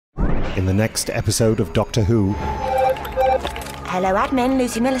in the next episode of Doctor Who. Hello, admin.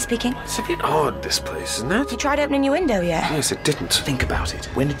 Lucie Miller speaking. It's a bit odd, this place, isn't it? You tried opening your window yet? Yes, it didn't. Think about it.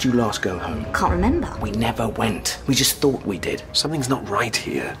 When did you last go home? Can't remember. We never went. We just thought we did. Something's not right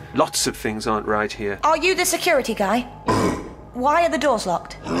here. Lots of things aren't right here. Are you the security guy? Why are the doors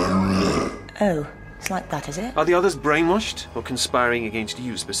locked? Oh, it's like that, is it? Are the others brainwashed or conspiring against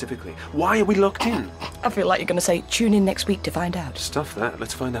you specifically? Why are we locked in? I feel like you're going to say, tune in next week to find out. Stuff that.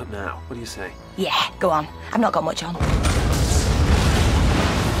 Let's find out now. What do you say? Yeah, go on. I've not got much on.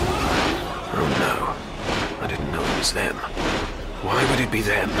 Oh no. I didn't know it was them. Why would it be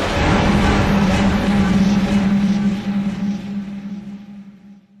them?